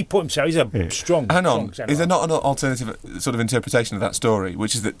 He put himself, he's a strong Hang on, strong is there not an alternative sort of interpretation of that story,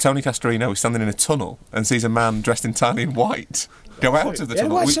 which is that Tony Castorino is standing in a tunnel and sees a man dressed entirely in white go out of the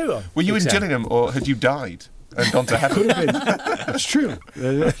tunnel? Were you in Gillingham or had you died and gone to heaven? Could have been. That's true.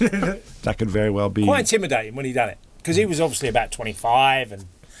 That could very well be. Quite intimidating when he done it, because he was obviously about 25 and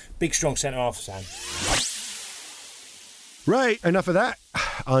big, strong centre-half, Sam. Right, enough of that.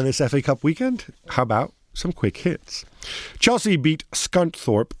 On this FA Cup weekend, how about some quick hits? Chelsea beat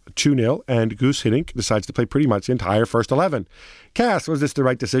Scunthorpe 2-0 and Goose Hiddink decides to play pretty much the entire first 11. Cass, was this the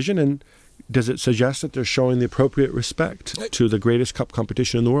right decision, and does it suggest that they're showing the appropriate respect to the greatest cup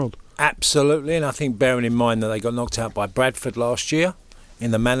competition in the world? Absolutely, and I think bearing in mind that they got knocked out by Bradford last year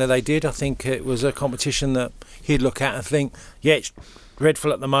in the manner they did, I think it was a competition that he'd look at and think, yeah, it's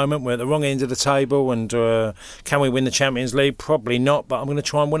dreadful at the moment, we're at the wrong end of the table, and can we win the Champions League? Probably not, but I'm going to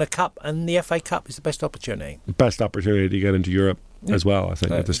try and win a cup, and the FA Cup is the best opportunity. Best opportunity to get into Europe as well, I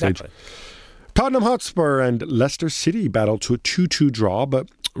think, at this stage. Tottenham Hotspur and Leicester City battled to a 2-2 draw, but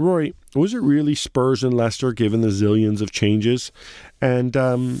Rory, was it really Spurs and Leicester given the zillions of changes? And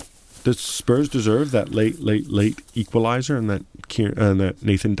does Spurs deserve that late equaliser and that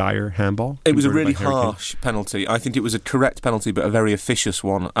Nathan Dyer handball? It was a really harsh penalty. I think it was a correct penalty, but a very officious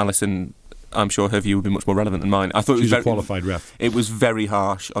one. Alison, I'm sure her view would be much more relevant than mine. I thought She's it was a qualified ref. It was very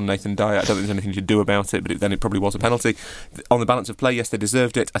harsh on Nathan Dyer. I don't think there's anything to do about it, but then it probably was a penalty. On the balance of play, yes, they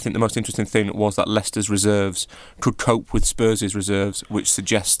deserved it. I think the most interesting thing was that Leicester's reserves could cope with Spurs' reserves, which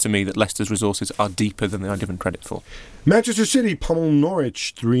suggests to me that Leicester's resources are deeper than they are given credit for. Manchester City pummel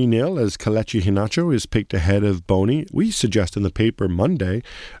Norwich 3-0 as Kelechi Iheanacho is picked ahead of Boney. We suggest in the paper Monday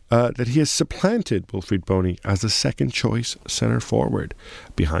that he has supplanted Wilfried Boney as the second choice centre forward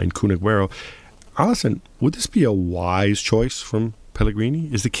behind Kun Aguero. Alison, would this be a wise choice from Pellegrini?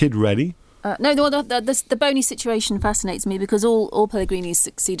 Is the kid ready? No, the Boney situation fascinates me because all Pellegrini's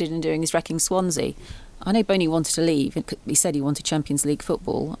succeeded in doing is wrecking Swansea. I know Boney wanted to leave. He said he wanted Champions League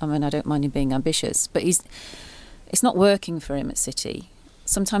football. I mean, I don't mind him being ambitious, but it's not working for him at City.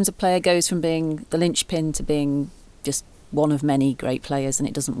 Sometimes a player goes from being the linchpin to being just one of many great players, and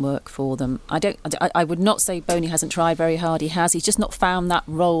it doesn't work for them. I would not say Boney hasn't tried very hard. He has. He's just not found that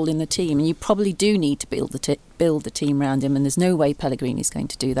role in the team, and you probably do need to build the team around him, and there's no way Pellegrini's going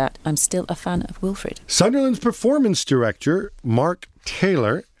to do that. I'm still a fan of Wilfried. Sunderland's performance director, Mark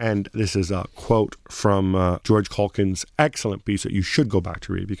Taylor, and this is a quote from George Caulkin's excellent piece that you should go back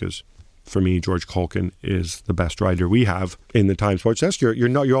to read, because for me, George Caulkin is the best writer we have in the Times Sports Desk.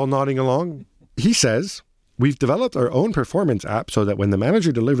 You're all nodding along. He says, "We've developed our own performance app so that when the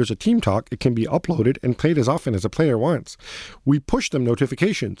manager delivers a team talk, it can be uploaded and played as often as a player wants. We push them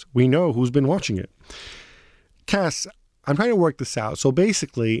notifications. We know who's been watching it." Cass, I'm trying to work this out. So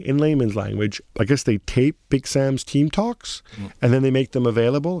basically, in layman's language, I guess they tape Big Sam's team talks and then they make them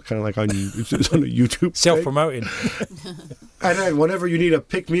available, kind of like on YouTube. Self-promoting. And then whenever you need a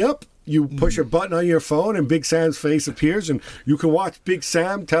pick-me-up, you push a button on your phone and Big Sam's face appears and you can watch Big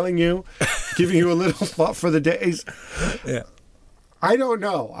Sam telling you, giving you a little thought for the days. Yeah. I don't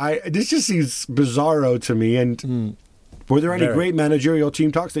know. This just seems bizarro to me. And were there any great managerial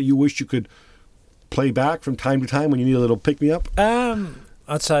team talks that you wish you could play back from time to time when you need a little pick-me-up?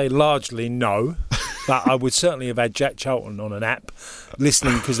 I'd say largely no. But I would certainly have had Jack Charlton on an app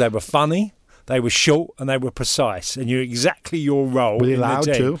listening because they were funny, they were short and they were precise and you're exactly your role. Were they in loud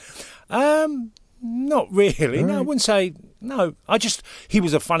the team. too? Not really. All No, I right. wouldn't say no. He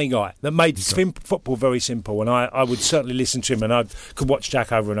was a funny guy that made football very simple and I would certainly listen to him and I could watch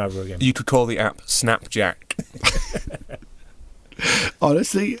Jack over and over again. You could call the app Snapjack.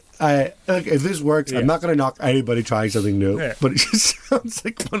 Honestly, look, if this works, I'm not going to knock anybody trying something new, but it just sounds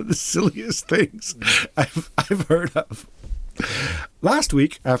like one of the silliest things I've heard of. Last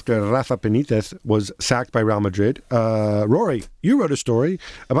week, after Rafa Benitez was sacked by Real Madrid, Rory, you wrote a story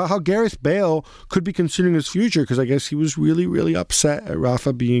about how Gareth Bale could be considering his future because I guess he was really, really upset at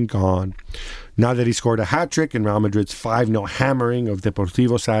Rafa being gone. Now that he scored a hat-trick in Real Madrid's 5-0 hammering of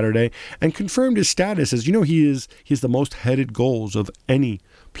Deportivo Saturday and confirmed his status as, he has the most headed goals of any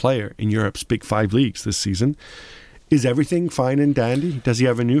player in Europe's Big Five leagues this season. Is everything fine and dandy? Does he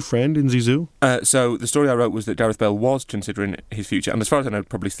have a new friend in Zizou? So the story I wrote was that Gareth Bale was considering his future, and as far as I know,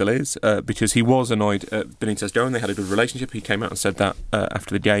 probably still is, because he was annoyed at Benitez going. They had a good relationship. He came out and said that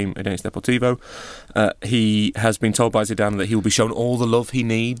after the game against Deportivo. He has been told by Zidane that he will be shown all the love he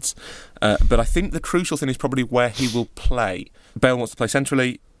needs, but I think the crucial thing is probably where he will play. Bale wants to play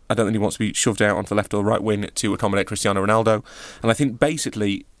centrally. I don't think he wants to be shoved out onto the left or right wing to accommodate Cristiano Ronaldo. And I think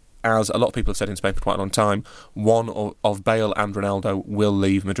basically, as a lot of people have said in Spain for quite a long time, one of Bale and Ronaldo will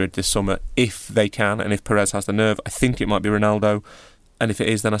leave Madrid this summer if they can, and if Perez has the nerve. I think it might be Ronaldo, and if it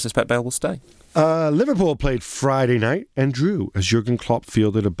is, then I suspect Bale will stay. Liverpool played Friday night and drew as Jurgen Klopp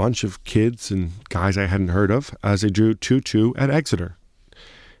fielded a bunch of kids and guys I hadn't heard of as they drew 2-2 at Exeter.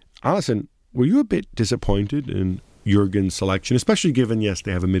 Alison, were you a bit disappointed in Jurgen's selection, especially given, yes,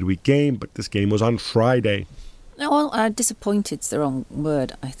 they have a midweek game, but this game was on Friday? Well, disappointed's the wrong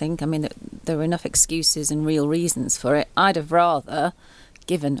word, I think. I mean, there were enough excuses and real reasons for it. I'd have rather,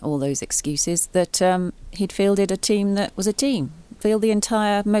 given all those excuses, that he'd fielded a team that was a team. Field the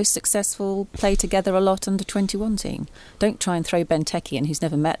entire most successful, play together a lot under 21 team. Don't try and throw Benteke in who's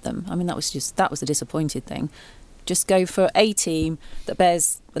never met them. I mean, that was the disappointed thing. Just go for a team that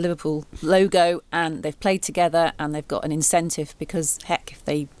bears the Liverpool logo and they've played together and they've got an incentive because, heck, if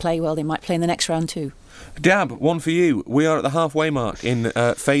they play well, they might play in the next round too. Dab, one for you. We are at the halfway mark in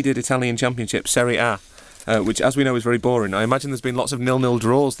faded Italian Championship, Serie A, which, as we know, is very boring. I imagine there's been lots of 0-0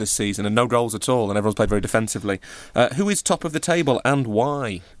 draws this season and no goals at all, and everyone's played very defensively. Who is top of the table and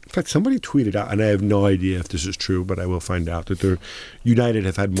why? In fact, somebody tweeted out, and I have no idea if this is true, but I will find out, that United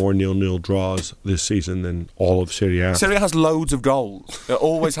have had more 0-0 draws this season than all of Serie A. Serie A has loads of goals. It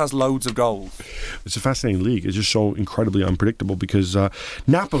always has loads of goals. It's a fascinating league. It's just so incredibly unpredictable because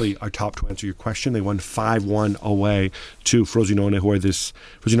Napoli are top, to answer your question. They won 5-1 away to Frosinone, who are this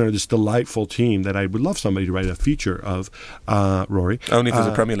delightful team that I would love somebody to write a feature of, Rory. Only if there's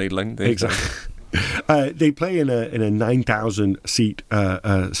a Premier League link. Exactly. They play in a 9,000 seat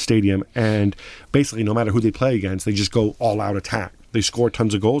stadium, and basically no matter who they play against, they just go all out attack. They score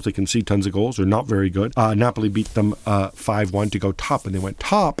tons of goals, they concede tons of goals. They're not very good. Napoli beat them 5-1 to go top, and they went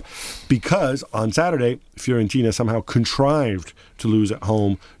top because on Saturday Fiorentina somehow contrived to lose at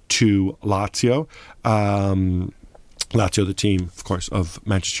home to Lazio. Lazio, the team, of course, of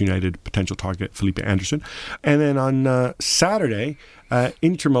Manchester United potential target Felipe Anderson. And then on Saturday,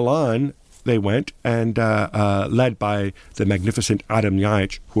 Inter Milan, they went and led by the magnificent Adam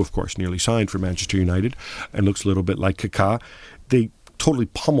Ljajic, who of course nearly signed for Manchester United and looks a little bit like Kaká. They totally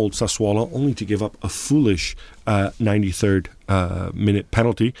pummeled Sassuolo only to give up a foolish 93rd minute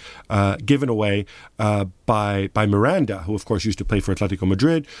penalty given away by Miranda, who of course used to play for Atletico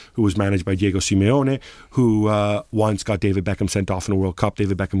Madrid, who was managed by Diego Simeone, who once got David Beckham sent off in a World Cup.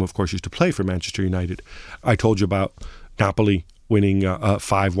 David Beckham of course used to play for Manchester United. I told you about Napoli winning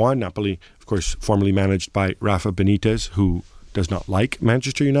 5-1. Napoli, of course, formerly managed by Rafa Benitez, who does not like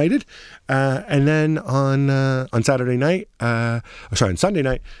Manchester United. And then on Sunday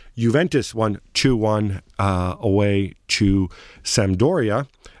night, Juventus won 2-1 away to Sampdoria.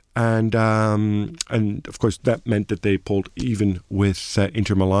 And of course, that meant that they pulled even with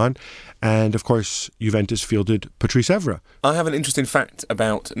Inter Milan. And of course, Juventus fielded Patrice Evra. I have an interesting fact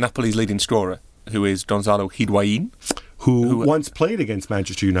about Napoli's leading scorer, who is Gonzalo Higuain. who once played against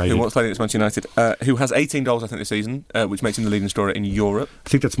Manchester United. Who once played against Manchester United, who has 18 goals, I think, this season, which makes him the leading scorer in Europe. I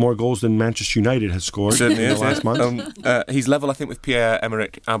think that's more goals than Manchester United has scored in the last month. He's level, I think, with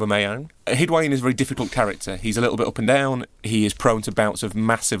Pierre-Emerick Aubameyang. Higuain is a very difficult character. He's a little bit up and down. He is prone to bouts of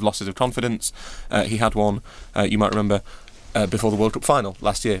massive losses of confidence. He had one, you might remember, before the World Cup final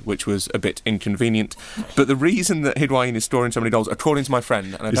last year, which was a bit inconvenient. But the reason that Higuain is scoring so many goals, according to my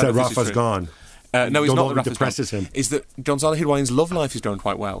friend... And I is that Rafa's gone? No, he's not. Depresses him. Is that Gonzalo Higuain's love life is going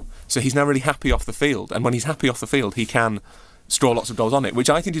quite well, so he's now really happy off the field, and when he's happy off the field, he can score lots of goals on it, which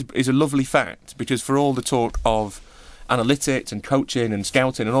I think is a lovely fact, because for all the talk of analytics and coaching and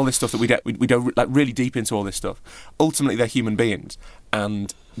scouting and all this stuff that we go like really deep into all this stuff, ultimately they're human beings,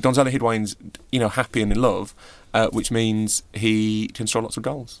 and Gonzalo Higuain's happy and in love, which means he can score lots of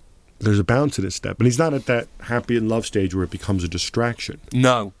goals. There's a bounce in his step, and he's not at that happy in love stage where it becomes a distraction.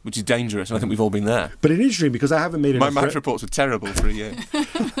 No, which is dangerous, and I think we've all been there. But it's interesting because I haven't made enough... My match reports were terrible for a year.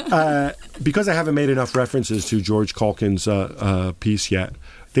 Because I haven't made enough references to George Calkin's piece yet.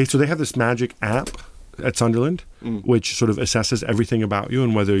 They have this magic app at Sunderland, which sort of assesses everything about you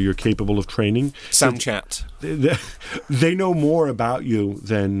and whether you're capable of training. Samchat. They know more about you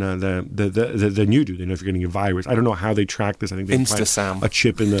than you do. They know if you're getting a virus. I don't know how they track this. I think they Instasam. A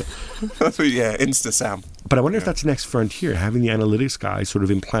chip in the... Instasam. But I wonder if that's the next frontier, having the analytics guys sort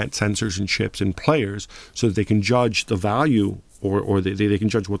of implant sensors and chips in players so that they can judge the value or they can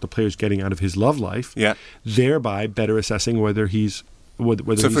judge what the player's getting out of his love life, thereby better assessing whether he's whether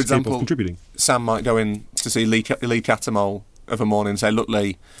he's capable of contributing. Sam might go in to see Lee Catamol of a morning and say, "Look,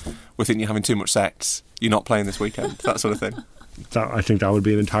 Lee, we think you're having too much sex. You're not playing this weekend." That sort of thing. I think that would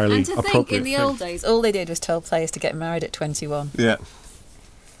be an entirely appropriate thing. And to think, in the old days, all they did was tell players to get married at 21. Yeah.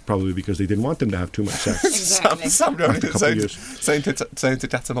 Probably because they didn't want them to have too much sex. Exactly. Sam going in saying to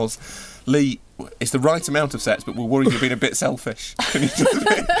Catamol's, "Lee, it's the right amount of sex, but we're worried you're being a bit selfish." Can you just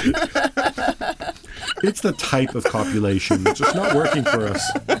It's the type of copulation that's just not working for us.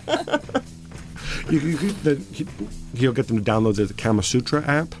 He'll get them to download the Kama Sutra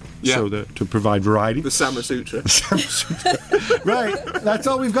app to provide variety. The Sama Sutra. Right. That's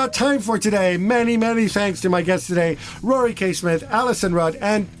all we've got time for today. Many, many thanks to my guests today, Rory K. Smith, Alison Rudd,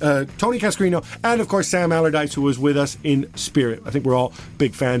 and Tony Cascarino, and of course Sam Allardyce, who was with us in spirit. I think we're all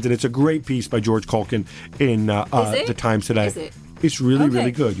big fans, and it's a great piece by George Calkin in the Times today. Is it? It's really,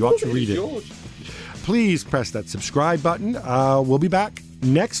 really good. You ought to read it. George. Please press that subscribe button. We'll be back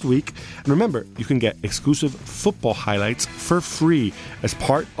next week. And remember, you can get exclusive football highlights for free as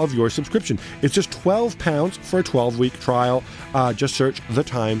part of your subscription. It's just £12 for a 12-week trial. Just search The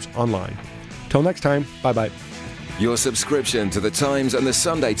Times online. Till next time, bye-bye. Your subscription to The Times and The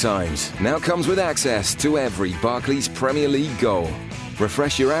Sunday Times now comes with access to every Barclays Premier League goal.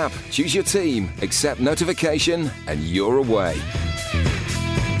 Refresh your app, choose your team, accept notification, and you're away.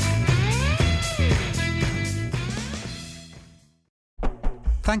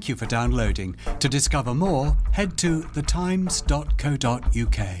 Thank you for downloading. To discover more, head to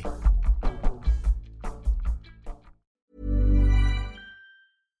thetimes.co.uk.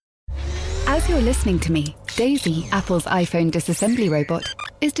 As you're listening to me, Daisy, Apple's iPhone disassembly robot,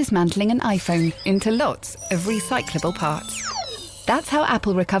 is dismantling an iPhone into lots of recyclable parts. That's how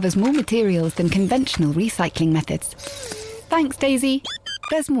Apple recovers more materials than conventional recycling methods. Thanks, Daisy.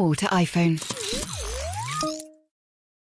 There's more to iPhone.